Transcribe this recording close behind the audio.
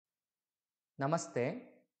Namaste.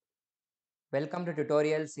 Welcome to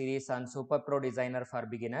tutorial series on SuperPro Designer for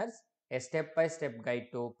Beginners, a step-by-step guide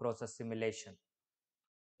to process simulation.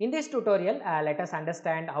 In this tutorial, let us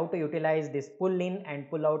understand how to utilize this pull-in and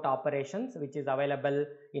pull-out operations which is available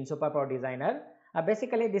in SuperPro Designer.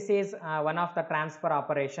 Basically, this is one of the transfer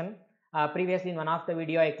operation. Previously in one of the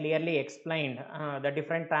video, I clearly explained the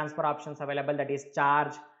different transfer options available, that is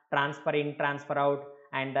charge, transfer in, transfer out,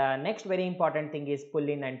 and next very important thing is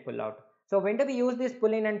pull-in and pull-out. So when do we use this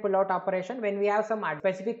pull-in and pull-out operation? When we have some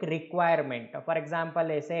specific requirement. For example,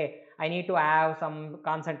 let's say I need to have some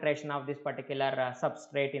concentration of this particular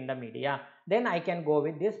substrate in the media, then I can go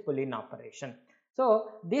with this pull-in operation.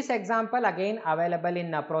 So this example again available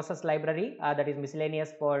in process library, that is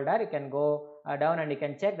miscellaneous folder. You can go down and you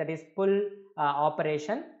can check, that is pull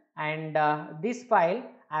operation, and this file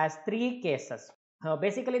has 3 cases.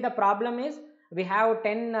 Basically the problem is we have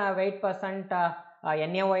 10 weight percent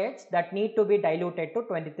NaOH that need to be diluted to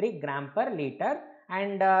 23 gram per liter,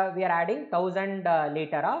 and we are adding 1000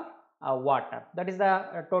 liter of water. That is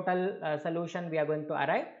the total solution we are going to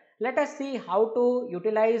arrive. Let us see how to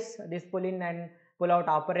utilize this pull-in and pull-out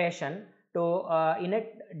operation to in a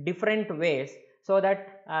different ways, so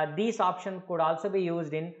that these options could also be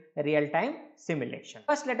used in real-time simulation.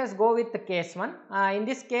 First, let us go with the case 1. In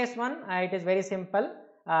this case 1, it is very simple.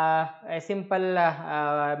 A simple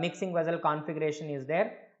mixing vessel configuration is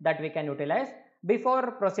there that we can utilize.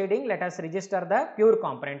 Before proceeding, let us register the pure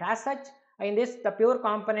component. As such, in this the pure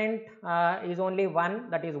component is only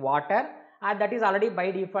one, that is water, that is already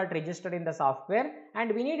by default registered in the software,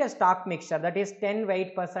 and we need a stock mixture, that is 10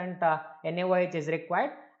 weight percent NaOH is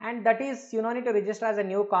required, and that is you don't need to register as a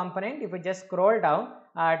new component. If we just scroll down,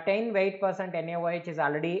 10 weight percent NaOH is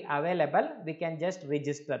already available. We can just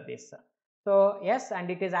register this. So yes, and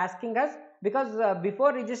it is asking us, because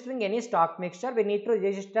before registering any stock mixture, we need to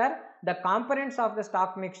register the components of the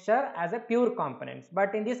stock mixture as a pure components,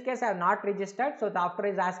 but in this case I have not registered. So the after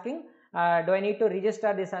is asking, do I need to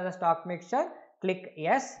register this as a stock mixture? Click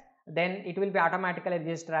yes, then it will be automatically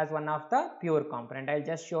registered as one of the pure component. I will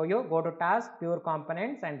just show you. Go to task, pure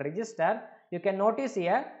components, and register. You can notice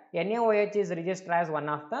here NaOH is registered as one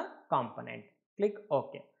of the component. Click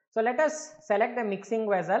OK. So let us select the mixing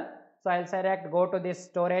vessel. So I will select, go to this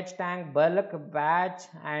storage tank, bulk, batch,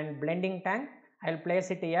 and blending tank. I will place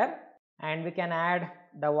it here, and we can add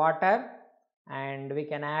the water, and we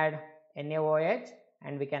can add NaOH,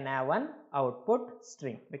 and we can have one output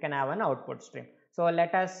stream. So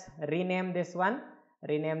let us rename this one.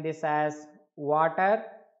 Rename this as water,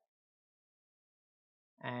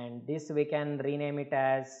 and this we can rename it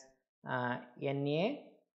as NaOH,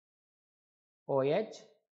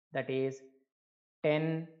 that is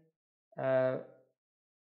 10%,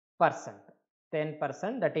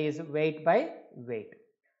 that is weight by weight,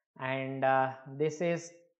 and this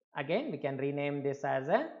is again we can rename this as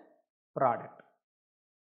a product.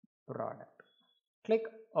 Click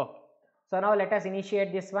OK. So now let us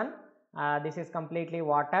initiate this one. This is completely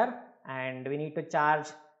water, and we need to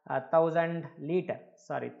charge 1000 liter.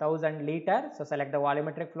 So select the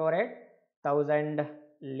volumetric flow rate, 1000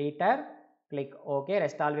 liter. Click OK.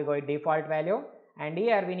 Rest all we go with default value, and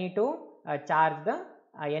here we need to charge the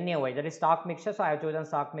NaOH, that is stock mixture. So I have chosen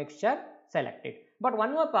stock mixture, select it. But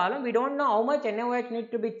one more problem, we don't know how much NaOH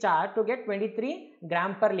need to be charged to get 23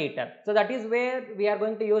 gram per liter. So that is where we are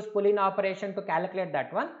going to use pull-in operation to calculate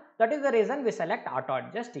that one. That is the reason we select auto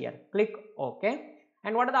adjust here. Click OK.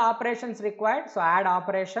 And what are the operations required? So add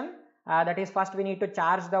operation, that is first we need to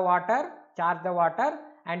charge the water,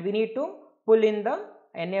 and we need to pull in the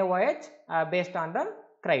NaOH based on the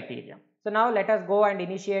criteria. So now let us go and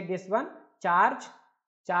initiate this one. Charge.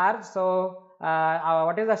 So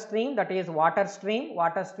what is the stream? That is water stream.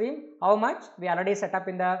 How much? We already set up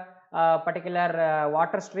in the particular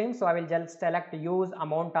water stream. So I will just select use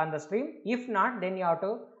amount on the stream. If not, then you have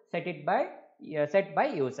to set it by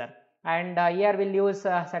user. And here we'll use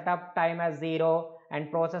setup time as 0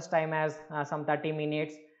 and process time as some 30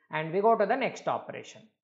 minutes. And we go to the next operation.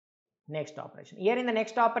 Here in the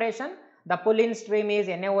next operation, the pull-in stream is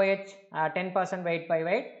NaOH 10% weight by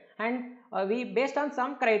weight, and we based on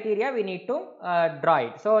some criteria we need to draw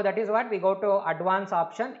it. So that is what we go to advanced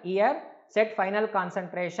option. Here set final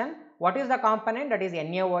concentration. What is the component? That is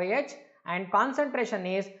NaOH, and concentration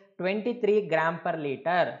is 23 gram per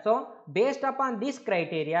liter. So based upon this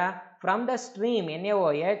criteria, from the stream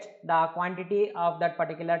NaOH, the quantity of that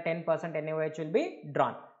particular 10% NaOH will be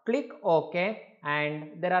drawn. Click OK,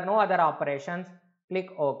 and there are no other operations. Click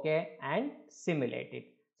OK and simulate it.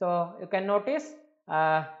 So you can notice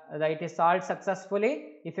it is solved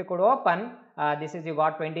successfully. If you could open, this is you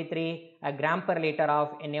got 23 gram per liter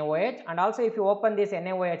of NaOH, and also if you open this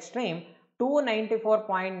NaOH stream,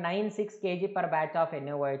 294.96 kg per batch of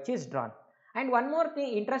NaOH is drawn. And one more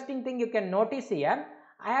thing, interesting thing you can notice here,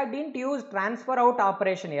 I didn't use transfer out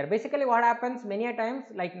operation here. Basically what happens many a times,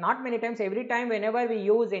 like not many times, every time whenever we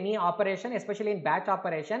use any operation, especially in batch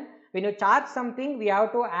operation, when you charge something, we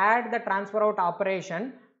have to add the transfer out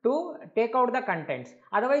operation to take out the contents,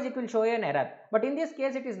 otherwise it will show you an error. But in this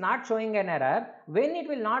case it is not showing an error. When it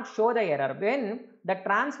will not show the error? When the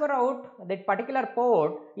transfer out, that particular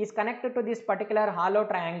port is connected to this particular hollow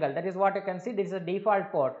triangle. That is what you can see, this is a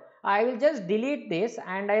default port. I will just delete this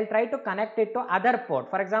and I will try to connect it to other port.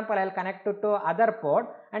 For example, I will connect it to other port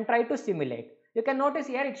and try to simulate. You can notice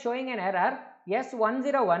here it's showing an error.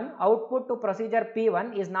 S101 output to procedure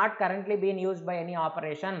P1 is not currently being used by any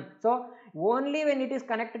operation. So only when it is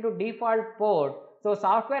connected to default port, so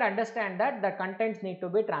software understand that the contents need to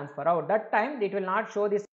be transferred out. That time it will not show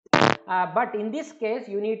this, but in this case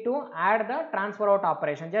you need to add the transfer out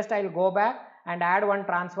operation. Just I will go back and add one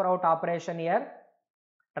transfer out operation here.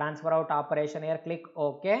 Transfer out operation here, click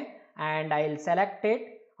OK, and I will select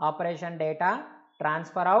it, operation data,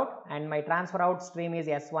 transfer out, and my transfer out stream is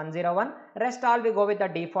S101. Rest all we go with the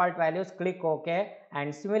default values, click OK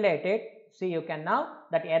and simulate it. See, you can now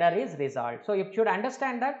that error is resolved. So you should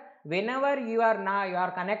understand that whenever you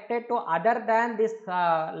are connected to other than this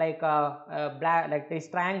like this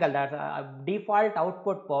triangle, that default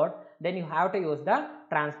output port, then you have to use the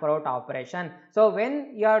transfer out operation. So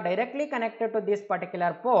when you are directly connected to this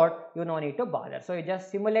particular port, you no need to bother. So you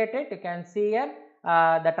just simulate it. You can see here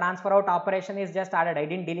the transfer out operation is just added. I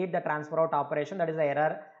didn't delete the transfer out operation, that is the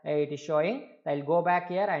error it is showing. I will go back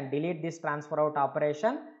here and delete this transfer out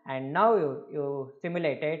operation, and now you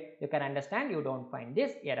simulate it. You can understand, you don't find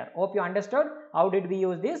this error. Hope you understood how did we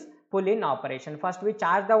use this pull in operation. First we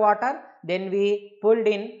charged the water, then we pulled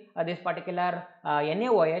in this particular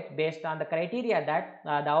NaOH based on the criteria that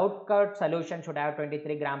the output solution should have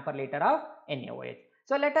 23 gram per liter of NaOH.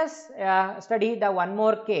 So let us study the one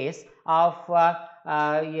more case of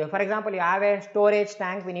for example, you have a storage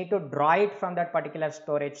tank, we need to draw it from that particular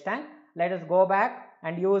storage tank. Let us go back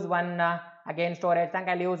and use one again storage tank.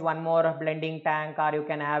 I will use one more blending tank, or you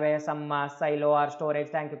can have some silo or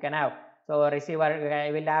storage tank you can have. So receiver,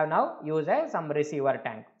 I will have now use some receiver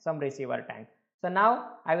tank. So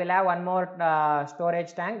now I will have one more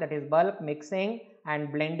storage tank, that is bulk mixing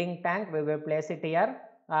and blending tank. We will place it here.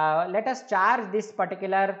 Let us charge this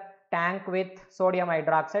particular tank with sodium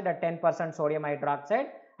hydroxide at 10% sodium hydroxide,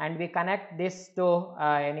 and we connect this to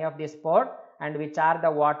any of this port, and we charge the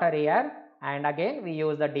water here, and again we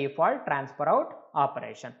use the default transfer out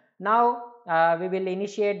operation. Now we will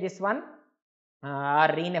initiate this one.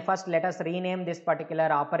 First let us rename this particular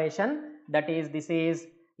operation, that is this is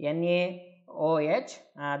NaOH,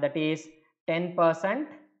 that is 10%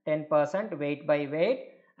 weight by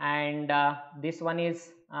weight, and this one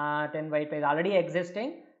is 10 weight is already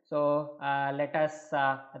existing. So let us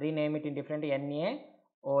rename it in different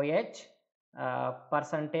NaOH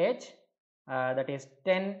percentage, that is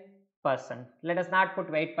 10%. Let us not put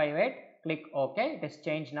weight by weight, click OK, it is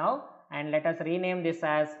changed now, and let us rename this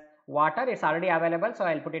as water. It's already available, so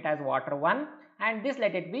I'll put it as water 1, and this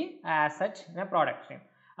let it be as such in a product stream.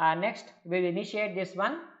 Next we will initiate this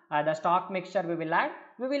one, the stock mixture we will add.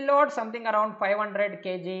 We will load something around 500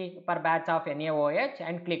 kg per batch of NaOH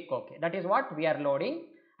and click OK. That is what we are loading,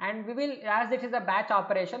 and we will, as it is a batch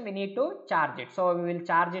operation, we need to charge it. So we will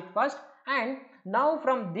charge it first, and now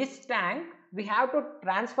from this tank we have to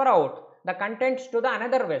transfer out the contents to the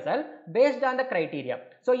another vessel based on the criteria.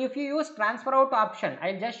 So if you use transfer out option,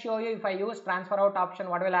 I will just show you. If I use transfer out option,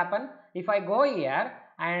 what will happen? If I go here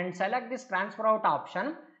and select this transfer out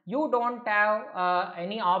option, you don't have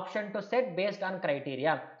any option to set based on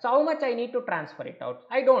criteria. So how much I need to transfer it out?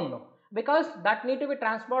 I don't know, because that need to be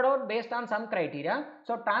transferred out based on some criteria.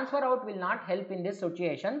 So transfer out will not help in this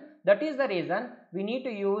situation. That is the reason we need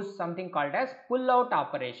to use something called as pull out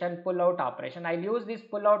operation. I will use this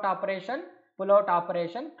pull out operation,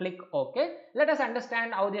 click OK. Let us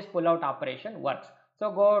understand how this pull out operation works.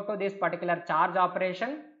 So go to this particular charge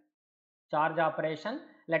operation.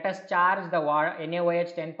 Let us charge the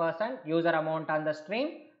NaOH 10%, user amount on the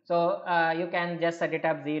stream. So you can just set it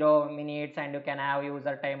up 0 minutes, and you can have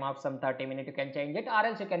user time of some 30 minutes, you can change it, or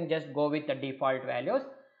else you can just go with the default values.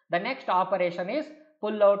 The next operation is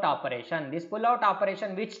pull out operation. This pull out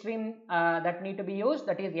operation, which stream that need to be used?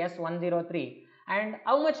 That is S103. And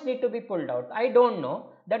how much need to be pulled out? I don't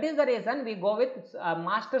know. That is the reason we go with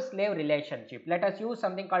master slave relationship. Let us use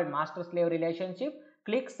something called master slave relationship.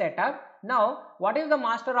 Click setup, Now what is the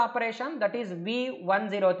master operation? That is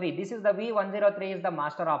V103. This is the V103 is the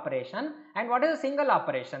master operation. And what is the single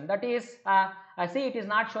operation? That is see, it is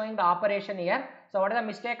not showing the operation here. So what is the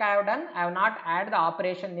mistake I have done? I have not added the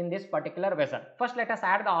operation in this particular vessel. First let us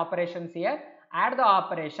add the operations here. Add the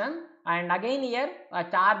operation, and again here a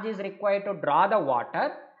charge is required to draw the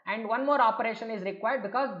water, and one more operation is required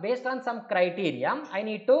because based on some criteria I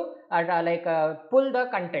need to pull the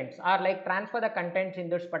contents or like transfer the contents in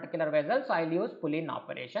this particular vessel. So I will use pull in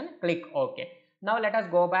operation. Click OK. Now let us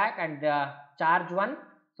go back and charge one.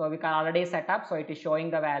 So we can already set up, so it is showing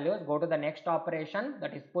the values. Go to the next operation,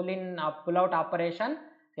 that is pull in pull out operation,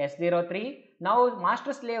 S03. Now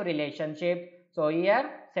master slave relationship. So here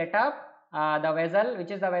set up the vessel, which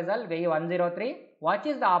is the vessel V103. What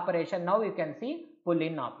is the operation? Now you can see pull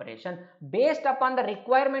in operation. Based upon the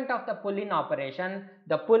requirement of the pull in operation,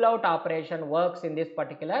 the pull out operation works in this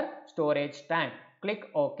particular storage tank. Click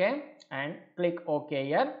OK and click OK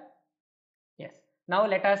here. Yes. Now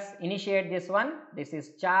let us initiate this one. This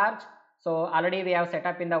is charge. So already we have set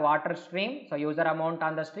up in the water stream. So user amount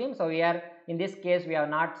on the stream. So here in this case we have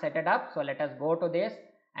not set it up. So let us go to this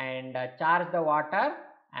and charge the water,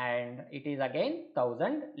 and it is again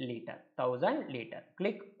 1000 liter. 1000 liter.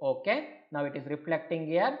 Click OK. Now it is reflecting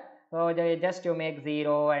here. So just you make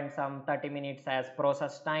 0 and some 30 minutes as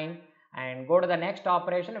process time, and go to the next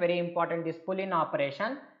operation. Very important, this pull in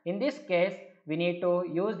operation. In this case we need to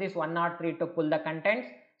use this 103 to pull the contents.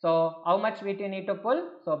 So how much we need to pull?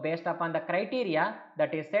 So based upon the criteria,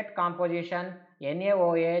 that is set composition,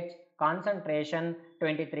 NaOH, concentration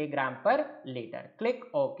 23 gram per liter. Click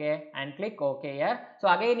OK and click OK here. So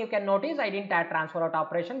again you can notice I didn't add transfer out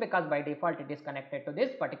operation because by default it is connected to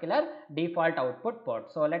this particular default output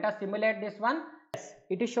port. So let us simulate this one. Yes,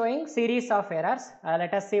 it is showing series of errors.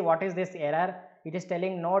 Let us see what is this error. It is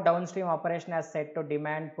telling no downstream operation as set to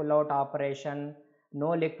demand pull out operation, no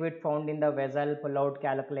liquid found in the vessel, pull out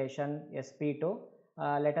calculation, SP2.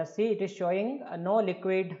 Let us see, it is showing no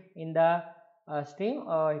liquid in the stream.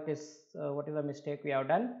 It is what is the mistake we have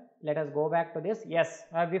done? Let us go back to this. Yes,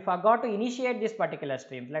 we forgot to initiate this particular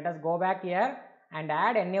stream. Let us go back here and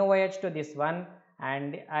add NaOH to this one.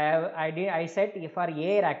 And I said for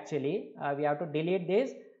air actually we have to delete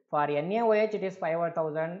this. For NaOH it is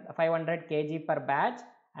 500 kg per batch,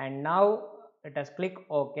 and now let us click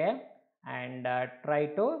OK and try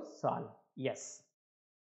to solve. Yes,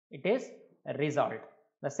 it is resolved.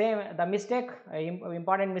 The mistake,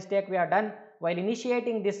 important mistake we have done while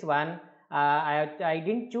initiating this one. I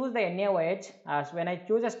didn't choose the NaOH. When I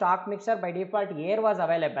choose a stock mixer, by default air was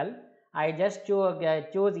available. I just choose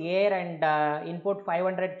air and input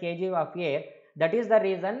 500 kg of air. That is the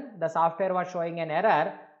reason the software was showing an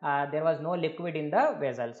error. There was no liquid in the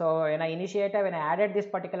vessel. So when I when I added this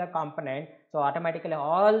particular component, so automatically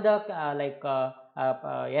all the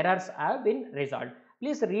errors have been resolved.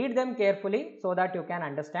 Please read them carefully so that you can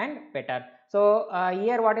understand better. So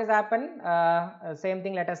here what has happened, same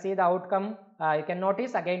thing, let us see the outcome. You can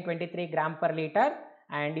notice again 23 gram per liter,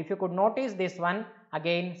 and if you could notice this one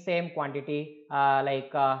again same quantity,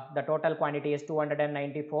 the total quantity is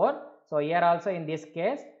 294. So here also in this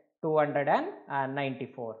case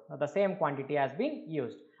 294. The same quantity has been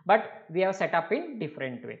used, but we have set up in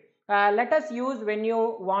different way. Let us use when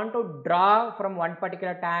you want to draw from one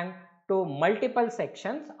particular tank to multiple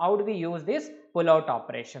sections. How do we use this pull out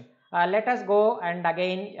operation? Let us go and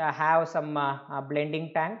again have some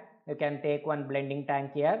blending tank. You can take one blending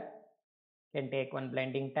tank here. You can take one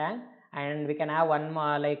blending tank, and we can have one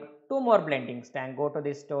two more blending tank. Go to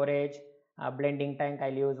this storage blending tank.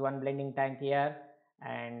 I'll use one blending tank here,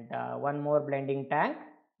 and one more blending tank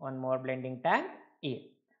here.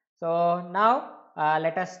 So now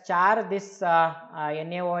let us charge this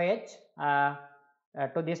NaOH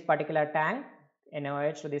to this particular tank.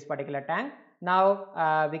 NaOH to this particular tank.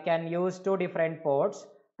 Now we can use two different ports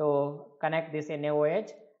to connect this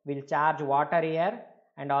NaOH. We'll charge water here,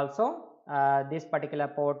 and also this particular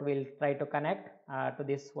port will try to connect to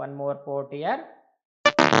this one more port here,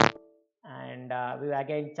 and we will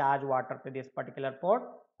again charge water to this particular port.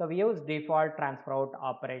 So we use default transfer out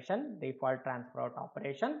operation.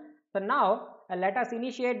 So now let us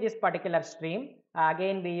initiate this particular stream.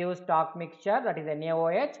 Again we use stock mixture, that is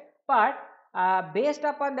NaOH, but based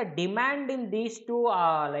upon the demand in these two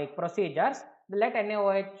procedures, let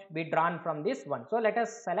NaOH be drawn from this one. So let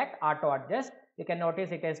us select auto adjust. You can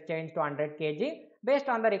notice it has changed to 100 kg. Based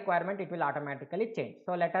on the requirement it will automatically change.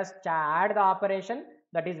 So let us add the operation,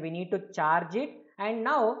 that is we need to charge it, and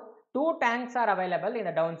now two tanks are available in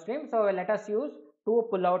the downstream. So let us use two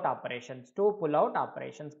pull out operations.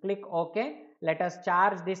 Click OK. Let us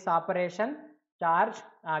charge this operation. charge,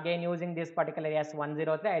 again using this particular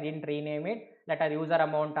S103, I didn't rename it, let us user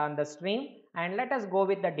amount on the stream, and let us go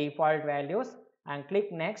with the default values and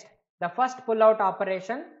click next. The first pull out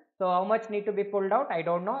operation, so how much need to be pulled out, I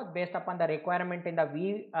don't know, based upon the requirement in the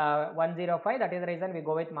V105, that is the reason we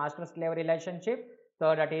go with master slave relationship.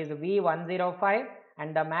 So that is V105,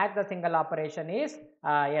 and the match the single operation is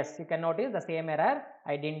yes, you can notice the same error,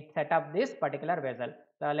 I didn't set up this particular vessel.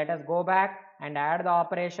 So let us go back and add the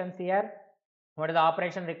operations here. What is the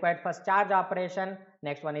operation required? First charge operation,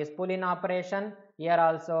 next one is pull in operation. Here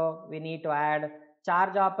also we need to add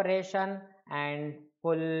charge operation and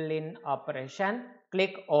pull in operation.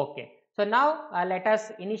 Click OK. So now let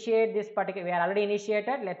us initiate this particular, we are already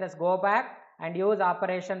initiated, let us go back and use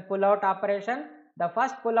operation pull out operation. The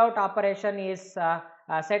first pull out operation is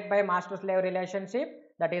set by master slave relationship,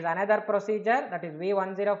 that is another procedure, that is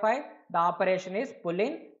V105, the operation is pull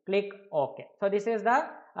in, click OK. So this is the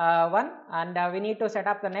one, and we need to set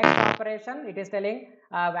up the next operation. It is telling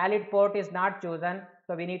valid port is not chosen,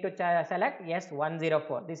 so we need to select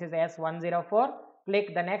S104. This is S104.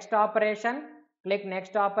 Click the next operation, click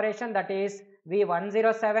next operation, that is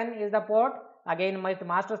V107 is the port, again with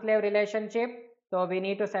master slave relationship, so we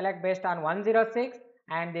need to select based on 106,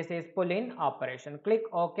 and this is pull in operation. Click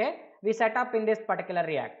OK. We set up in this particular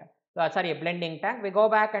reactor, blending tank. We go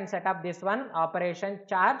back and set up this one operation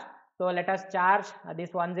charge. So let us charge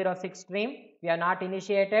this 106 stream. We are not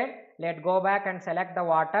initiated. Let go back and select the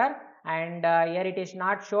water, and here it is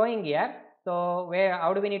not showing here. So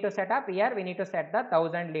how do we need to set up? Here we need to set the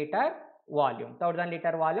 1000 liter volume. 1000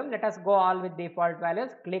 liter volume. Let us go all with default values.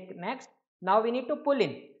 Click next. Now we need to pull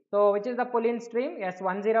in. So which is the pull in stream?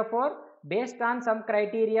 S104. Based on some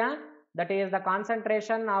criteria, that is the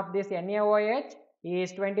concentration of this NaOH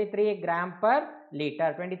is 23 gram per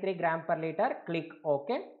liter. 23 gram per liter. Click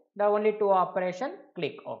OK. The only two operation,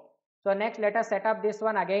 click OK. So next let us set up this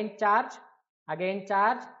one, again charge, again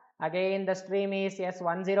the stream is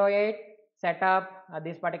S108. Set up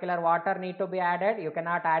this particular water need to be added. You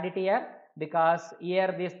cannot add it here because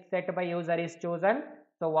here this set by user is chosen.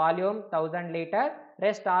 So volume 1000 liter,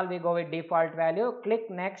 rest all we go with default value. Click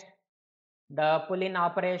next. The pull in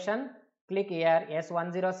operation, click here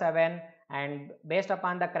S107, and based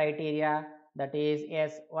upon the criteria, that is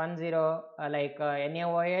S10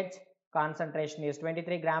 NaOH concentration is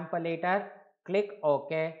 23 gram per liter. Click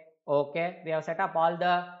OK. OK. We have set up all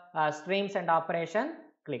the streams and operation.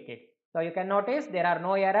 Click it. So you can notice there are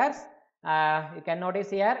no errors. You can notice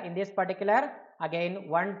here in this particular, again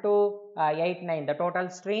 1289 the total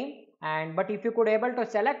stream, and but if you could able to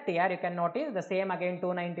select here, you can notice the same again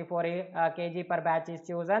 294 kg per batch is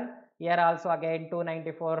chosen. Here also again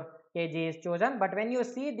 294 kg is chosen, but when you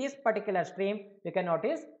see this particular stream, you can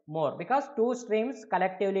notice more because two streams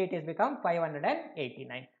collectively it is become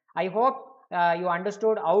 589. I hope you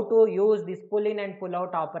understood how to use this pull in and pull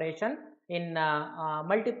out operation in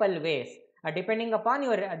multiple ways. Depending upon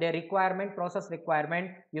your the requirement, process requirement,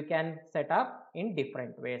 you can set up in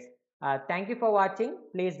different ways. Thank you for watching.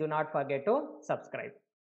 Please do not forget to subscribe.